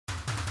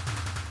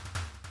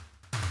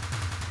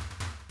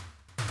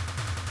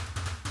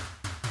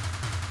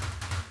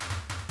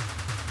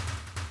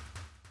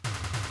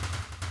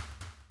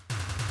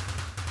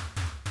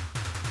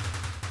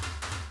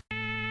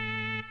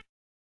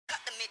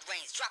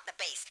mid-range, drop the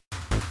bass.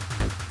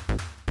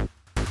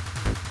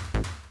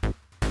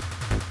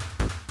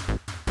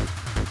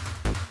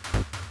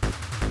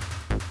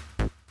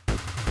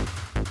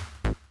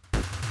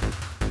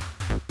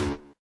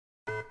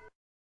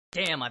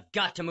 Damn, I've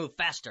got to move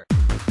faster.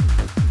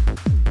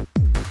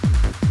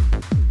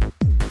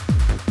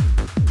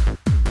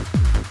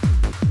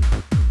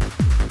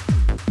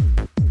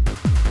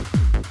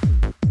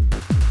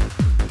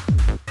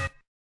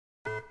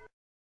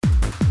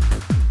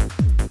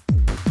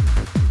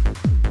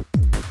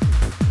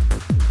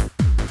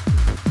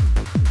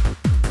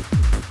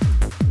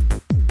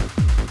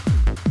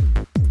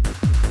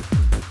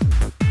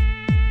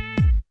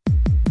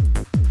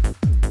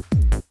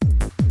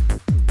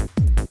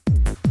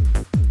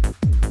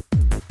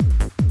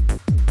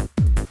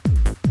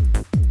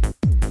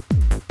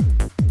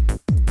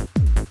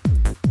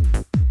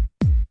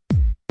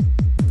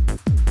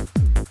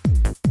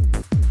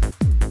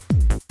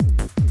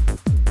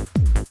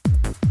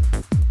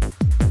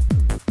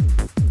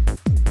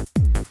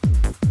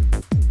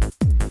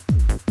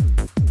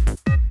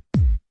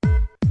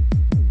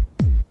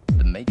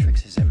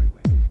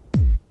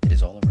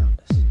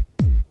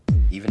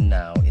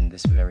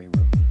 This very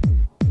room.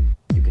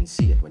 You can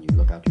see it when you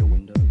look out your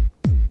window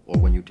or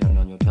when you turn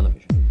on your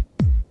television.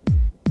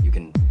 You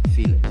can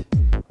feel it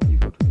when you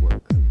go to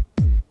work,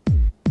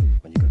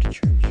 when you go to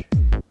church,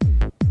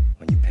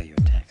 when you pay your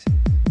taxes.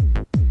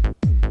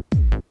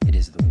 It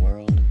is the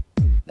world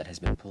that has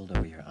been pulled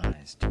over your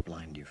eyes to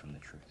blind you from the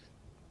truth.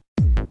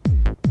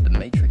 The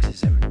Matrix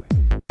is everywhere.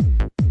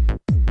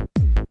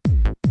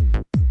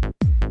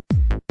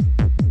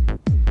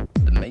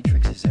 The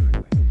Matrix is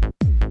everywhere.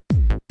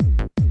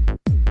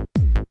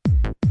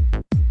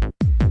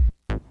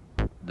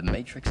 The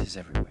Matrix is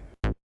everywhere.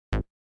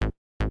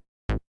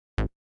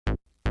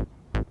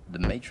 The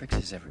Matrix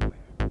is everywhere.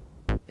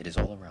 It is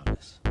all around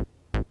us,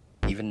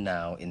 even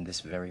now in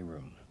this very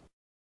room.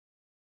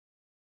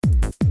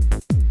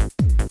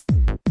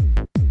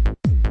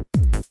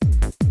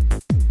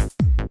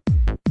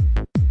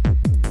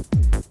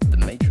 The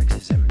Matrix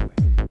is everywhere.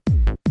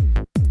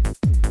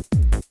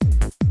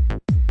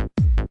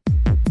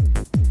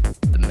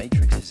 The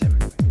Matrix is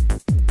everywhere.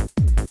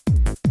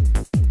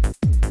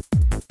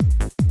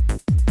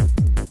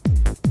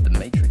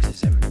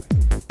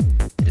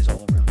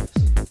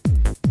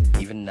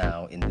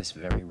 Now in this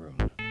very room.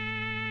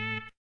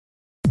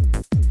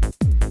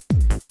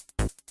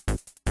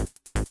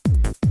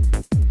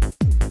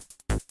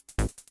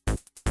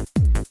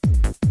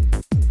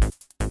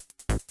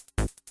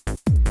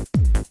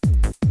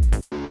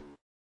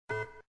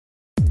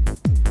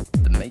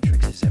 The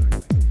Matrix is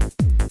everywhere.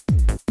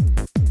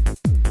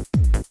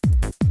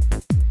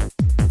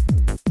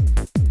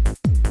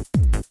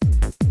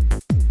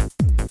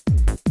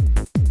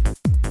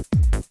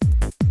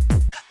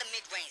 Cut the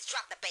mid-range,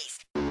 drop the bass.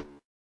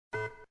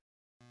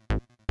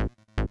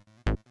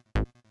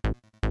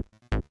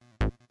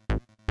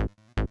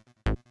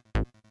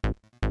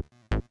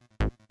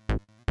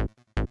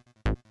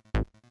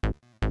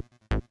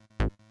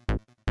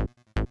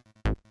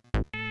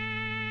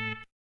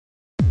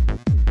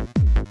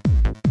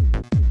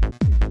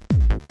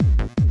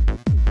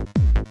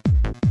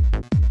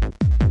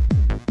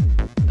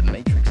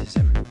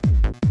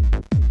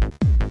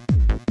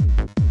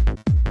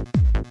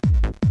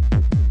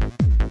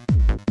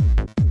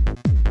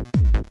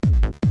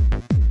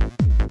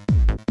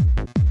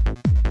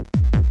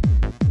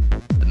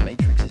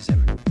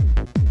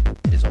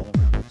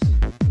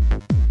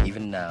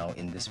 Now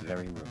in this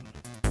very room.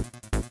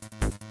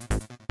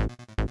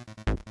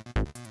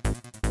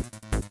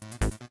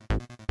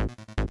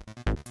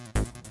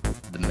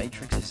 The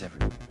Matrix is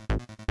everywhere.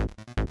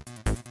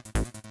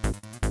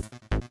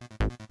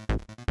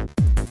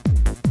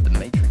 The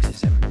Matrix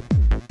is everywhere.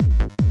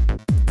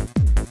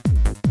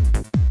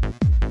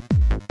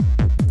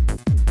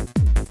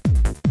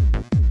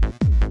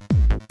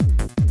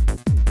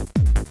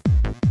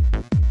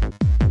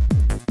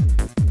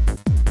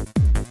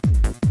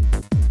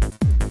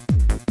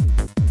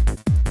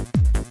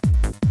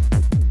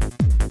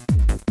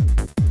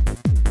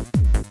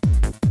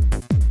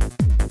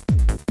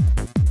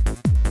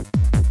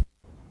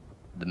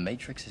 The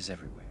Matrix is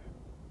everywhere.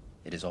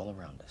 It is all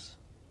around us,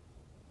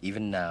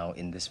 even now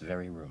in this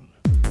very room.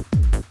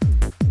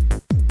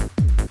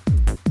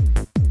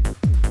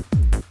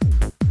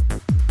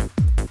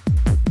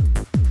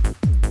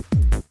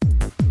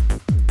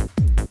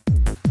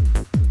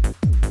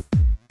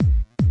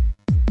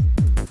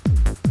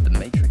 The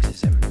Matrix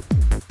is everywhere.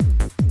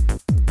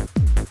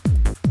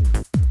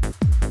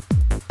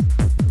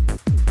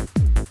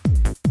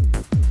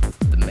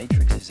 The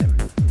Matrix is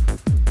everywhere.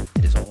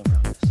 It is all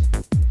around us,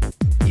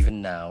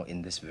 even now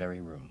in this very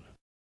room.